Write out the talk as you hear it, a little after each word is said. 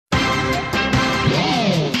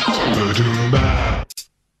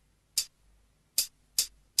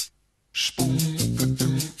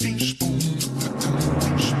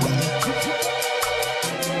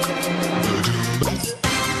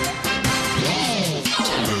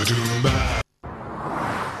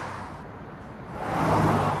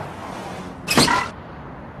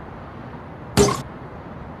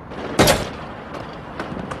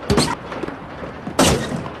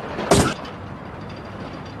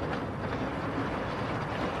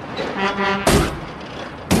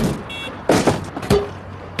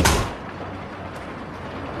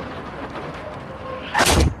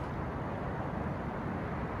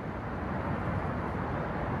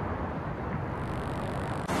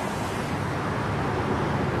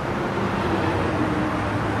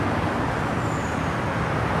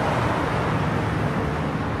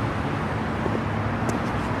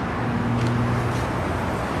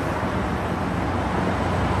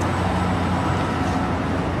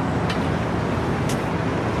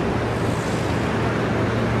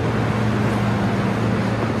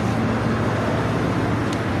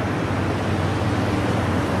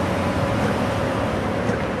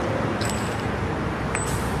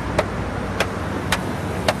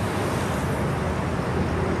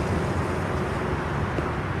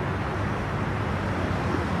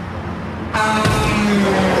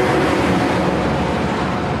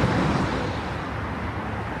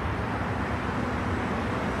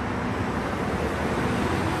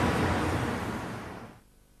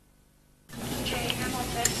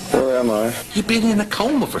Where am I? You've been in a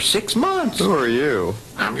coma for 6 months. Who are you?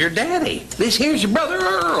 I'm your daddy. This here's your brother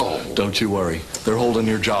Earl. Don't you worry. They're holding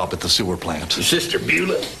your job at the sewer plant. Your sister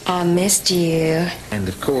Beulah. I missed you. And,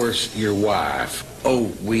 of course, your wife.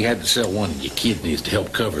 Oh, we had to sell one of your kidneys to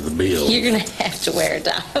help cover the bill. You're gonna have to wear a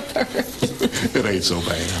diaper. It ain't so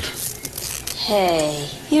bad. Hey,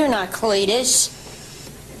 you're not Cletus.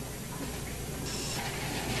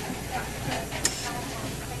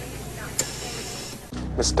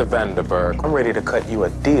 Mr. Vanderberg, I'm ready to cut you a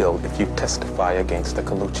deal if you testify against the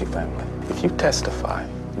Colucci family. If you testify,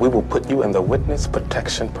 we will put you in the witness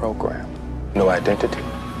protection program. No identity,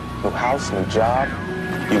 no house, no job.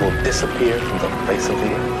 You will disappear from the face of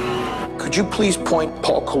the earth. Could you please point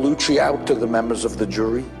Paul Colucci out to the members of the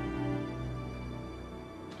jury?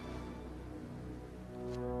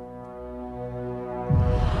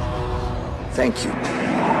 Thank you.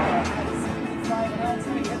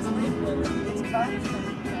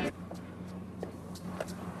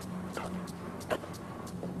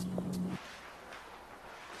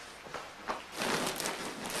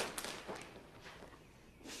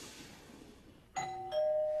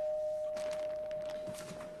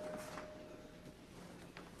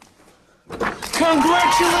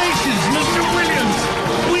 Congratulations, Mr. Williams!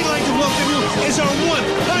 We'd like to welcome you as our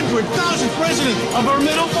 100,000th president of our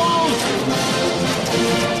Meadow Falls!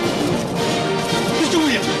 Mr.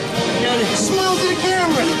 Williams, smile to the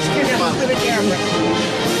camera! Smile to the camera!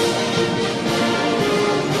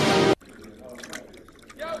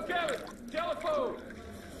 Yo, Kevin, telephone!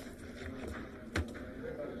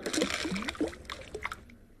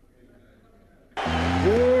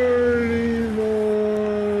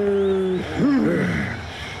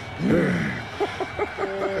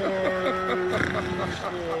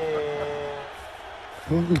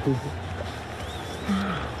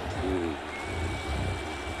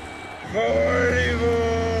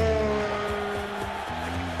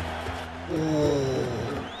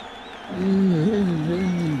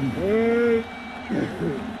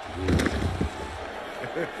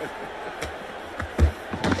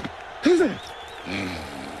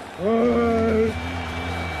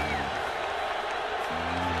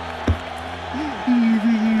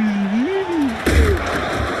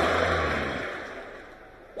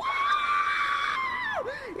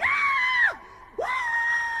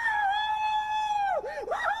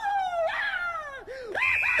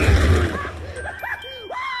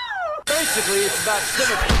 Basically, it's about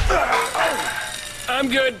sympathy. I'm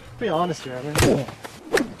good. Be honest here, I mean.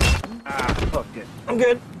 Fuck it. I'm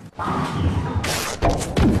good.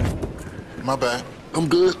 My bad. I'm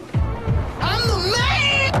good. I'm the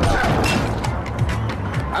man!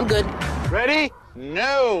 I'm good. Ready?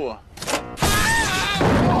 No!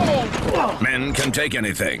 Men can take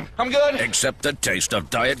anything. I'm good. Except the taste of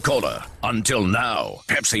Diet Cola. Until now,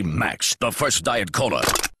 Pepsi Max, the first Diet Cola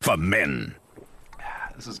for men.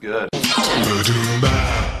 This is good.